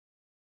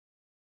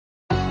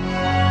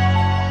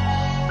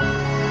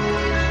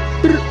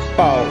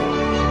Oh,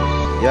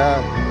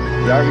 yeah,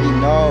 you already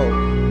know.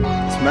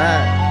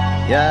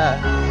 Smack, yeah.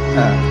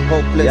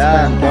 Hopeless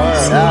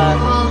Pandora,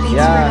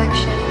 yeah.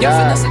 Yo,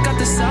 Vanessa got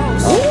the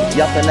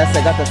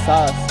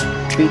sauce.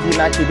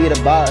 Brothatmacc be the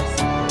boss.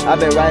 I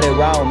been riding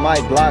around with my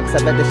Glocks.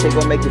 I bet this shit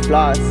gon' make you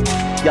floss.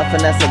 Yo,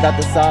 Vanessa got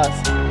the sauce.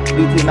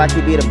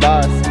 Brothatmacc be the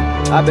boss.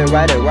 I been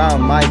riding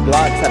around my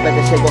Glocks. I bet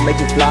this shit gon' make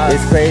you floss.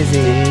 It's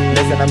crazy.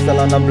 Listen, I'm still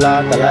on the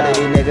block. A lot of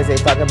these niggas, they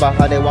talk about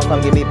how they want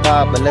come give me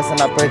pop. But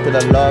listen, I pray to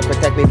the Lord,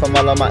 protect me from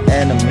all of my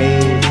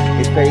enemies.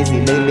 It's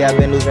crazy. Lately, I've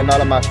been losing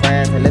all of my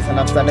friends. And listen,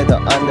 I'm starting to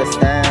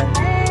understand.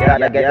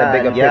 Gotta get the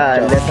bigger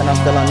picture. Listen, I'm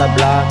still on the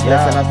block.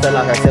 Listen, I'm still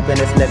out here sipping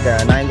this liquor.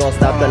 And I ain't gon'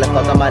 stop till I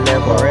fuck on my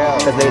liver.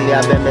 Cause lately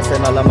I've been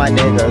missing all of my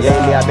niggas.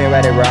 Lately I've been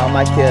riding around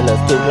my killers.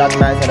 2 Glock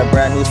 9s and a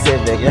brand new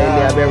Civic. Lately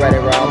I've been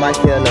riding around my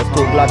killers.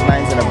 2 Glock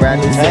 9s and a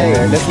brand new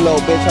Civic. This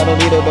little bitch, I don't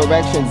need no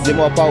directions.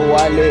 Zimo pa où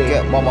aller.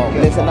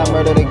 Listen, I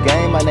murder the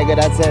game. My nigga,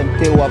 that's him.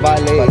 Till I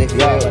violate.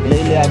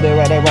 Lately I've been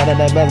riding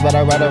the best, but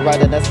I ride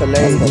an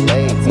Escalade.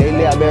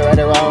 Lately I've been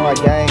riding around my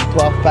gang.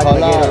 12 pack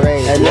of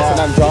Gatorade. And listen,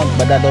 I'm drunk,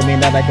 but that don't mean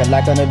that I can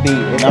lack on the beat.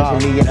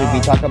 Eventually, if we be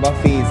talking about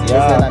fees,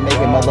 listen, I'm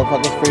making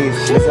motherfuckers freeze.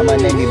 Listen, my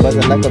name be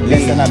buzzing like a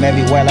bee. Listen, I'm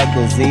everywhere like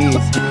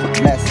disease.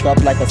 Messed up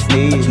like a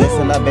sneeze.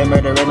 Listen, I've been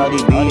murdering all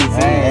these beats,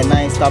 and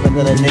I ain't stopping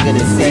till the nigga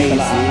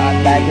deceased.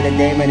 Back in the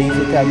day, man, they used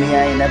to tell me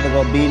I ain't never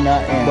gonna be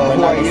nothing. But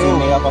now they see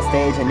me up on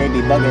stage and they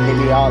be bugging, they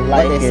be all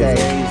like it.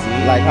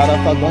 Like, how the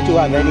fuck don't you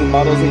have any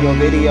models in your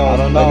video? I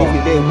don't know. But if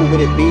you did, who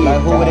would it be?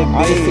 Like, who would it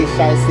be? Honestly,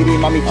 Shy City,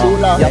 Mommy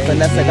Chula. Yo,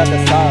 Vanessa got the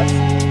sauce.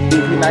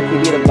 Brothatmacc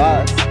be the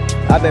boss.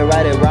 I been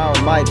riding around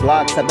with my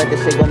Glocks. I bet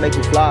this shit gon' make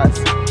you floss.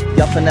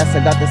 Yo,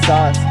 Vanessa got the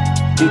sauce.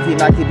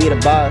 Brothatmacc be the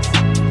boss.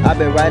 I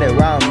been riding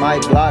around my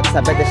Glocks.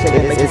 I bet this shit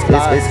gon' make you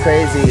floss. It's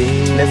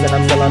crazy. Listen,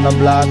 I'm still on the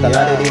block. A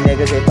lot of these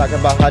niggas, they talking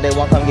about how they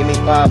want come give me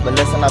pop. But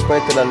listen, I pray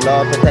to the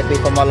Lord, protect me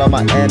from all of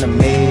my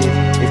enemies.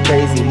 It's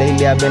crazy.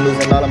 Lately, I've been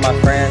losing all of my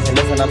friends. And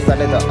listen, I'm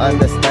starting to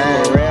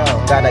understand.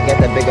 Gotta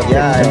get the bigger picture.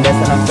 And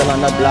listen, I'm still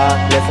on the block.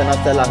 Listen, I'm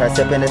still out here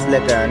sipping this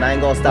liquor. And I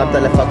ain't gon' stop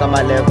till I fuck on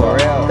my liver.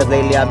 Cause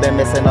lately I've been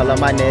missing all of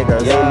my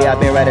niggas. Lately I've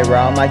been riding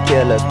around my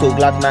killers. 2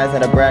 Glock 9s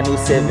and a brand new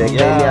Civic.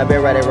 Lately I've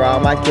been riding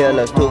around my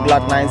killers. 2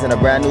 Glock 9s and a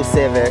brand new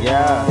Civic.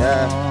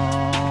 Yeah.